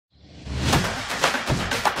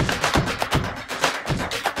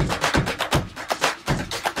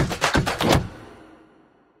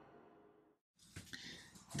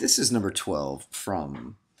This is number 12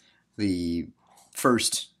 from the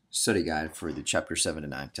first study guide for the chapter 7 to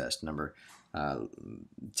 9 test,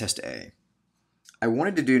 test A. I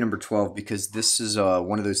wanted to do number 12 because this is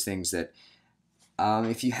one of those things that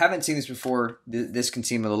if you haven't seen this before, this can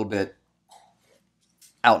seem a little bit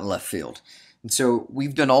out in left field. And so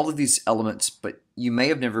we've done all of these elements, but you may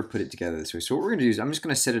have never put it together this way. So what we're going to do is I'm just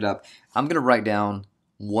going to set it up. I'm going to write down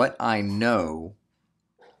what I know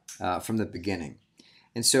from the beginning.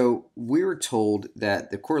 And so we were told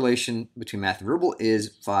that the correlation between math and verbal is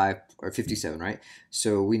 57, right?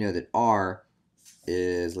 So we know that R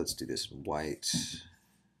is, let's do this in white,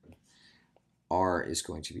 R is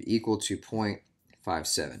going to be equal to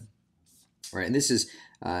 0.57, right? And this is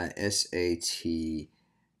SAT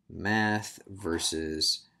math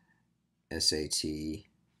versus SAT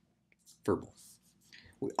verbal.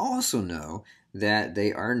 We also know that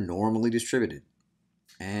they are normally distributed.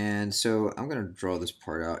 And so I'm going to draw this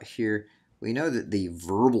part out here. We know that the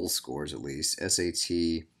verbal scores, at least,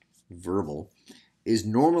 SAT verbal, is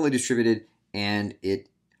normally distributed, and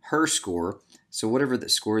her score, so whatever the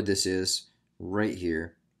score this is right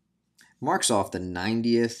here, marks off the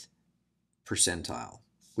 90th percentile,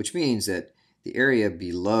 which means that the area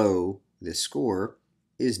below this score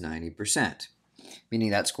is 90%,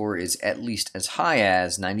 meaning that score is at least as high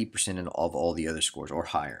as 90% of all the other scores or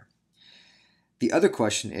higher. The other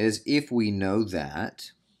question is, if we know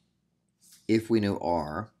that, if we know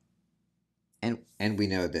R, and we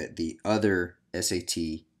know that the other SAT,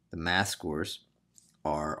 the math scores,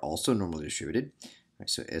 are also normally distributed, right?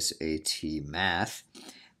 So SAT math,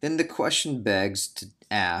 then the question begs to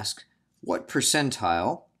ask, what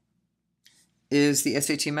percentile is the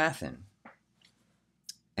SAT math in?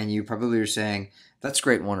 And you probably are saying, that's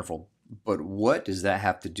great and wonderful, but what does that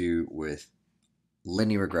have to do with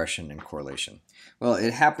linear regression and correlation? Well,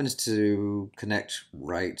 it happens to connect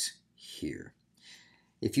right here.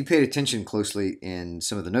 If you paid attention closely in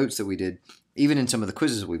some of the notes that we did, even in some of the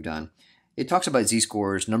quizzes that we've done, it talks about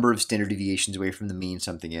z-scores, number of standard deviations away from the mean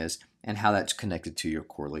something is, and how that's connected to your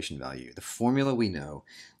correlation value. The formula we know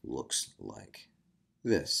looks like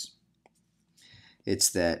this.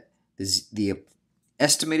 It's that the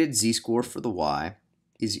estimated z-score for the y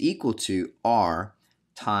is equal to R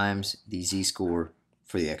times the z-score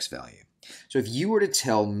for the x value. So if you were to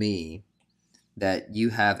tell me that you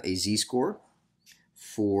have a z-score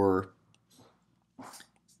for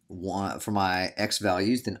my x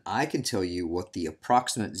values, then I can tell you what the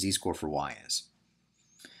approximate z-score for y is.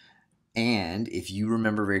 And if you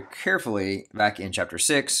remember very carefully back in chapter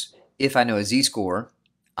 6, if I know a z-score,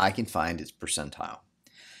 I can find its percentile.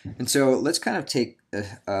 And so let's kind of take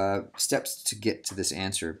steps to get to this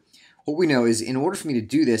answer. What we know is in order for me to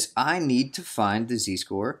do this, I need to find the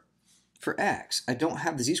z-score for x. I don't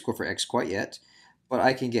have the z-score for x quite yet, but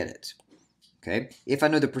I can get it. Okay. If I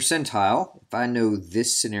know the percentile, if I know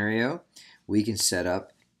this scenario, we can set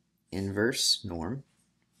up inverse norm.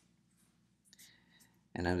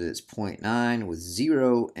 And I know it's 0.9 with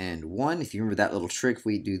 0 and 1. If you remember that little trick, if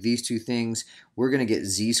we do these two things, we're going to get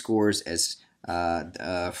z-scores as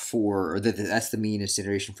that's the mean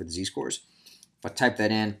consideration for the z-scores. If I type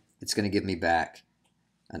that in, it's going to give me back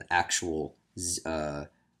an actual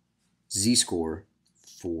z-score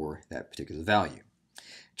for that particular value.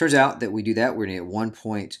 Turns out that we do that, we're going to get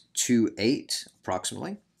 1.28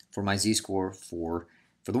 approximately for my z-score for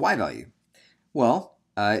the y value. Well,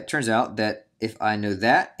 it turns out that if I know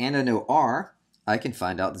that and I know R, I can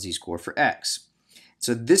find out the z-score for x.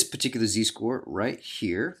 So this particular z-score right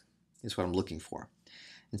here is what I'm looking for.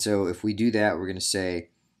 And so if we do that, we're going to say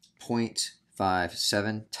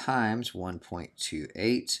 0.57 times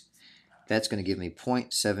 1.28. That's going to give me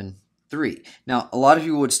 0.73. Now, a lot of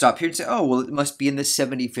you would stop here and say, oh, well, it must be in the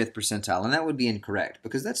 75th percentile. And that would be incorrect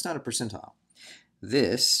because that's not a percentile.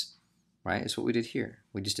 This, right, is what we did here.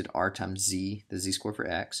 We just did R times Z, the z-score for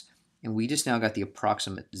x, and we just now got the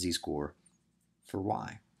approximate z-score for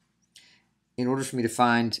y. In order for me to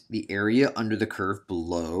find the area under the curve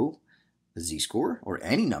below the z-score, or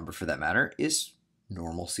any number for that matter, is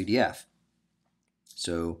normal CDF.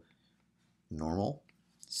 So normal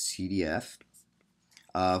CDF,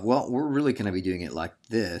 well, we're really going to be doing it like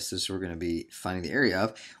this. This is what we're going to be finding the area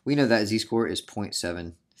of. We know that z-score is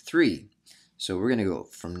 0.73. So we're going to go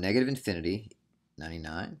from negative infinity,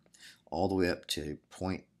 99, all the way up to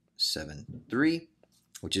 0.73,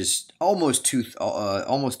 which is almost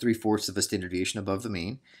 3/4 of a standard deviation above the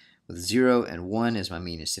mean, with 0 and 1 as my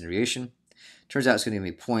mean and standard deviation. Turns out it's going to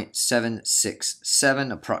give me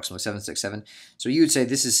 0.767, approximately 767. So you would say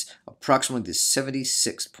this is approximately the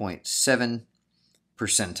 76.7%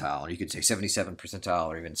 percentile. You could say 77th percentile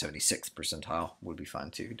or even 76th percentile would be fine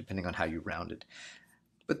too, depending on how you rounded.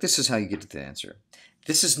 But this is how you get to the answer.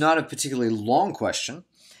 This is not a particularly long question.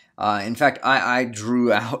 In fact, I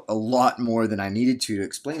drew out a lot more than I needed to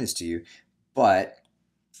explain this to you, but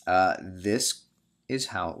this is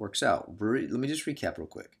how it works out. Let me just recap real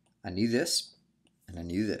quick. I knew this, and I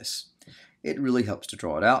knew this. It really helps to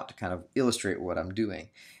draw it out to kind of illustrate what I'm doing.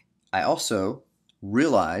 I also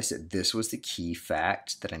realized that this was the key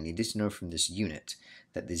fact that I needed to know from this unit,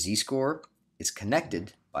 that the z-score is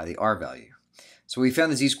connected by the r value. So we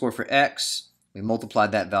found the z-score for x. We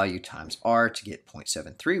multiplied that value times r to get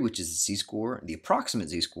 0.73, which is the z-score, the approximate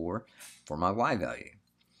z-score for my y value.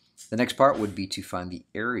 The next part would be to find the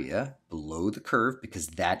area below the curve, because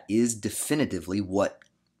that is definitively what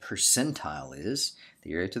percentile is,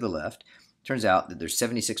 the area to the left. Turns out that there's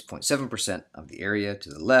 76.7% of the area to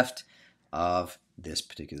the left of this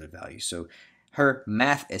particular value. So her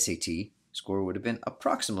math SAT score would have been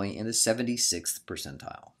approximately in the 76th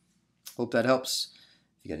percentile. Hope that helps.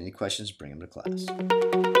 If you got any questions, bring them to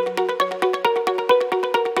class.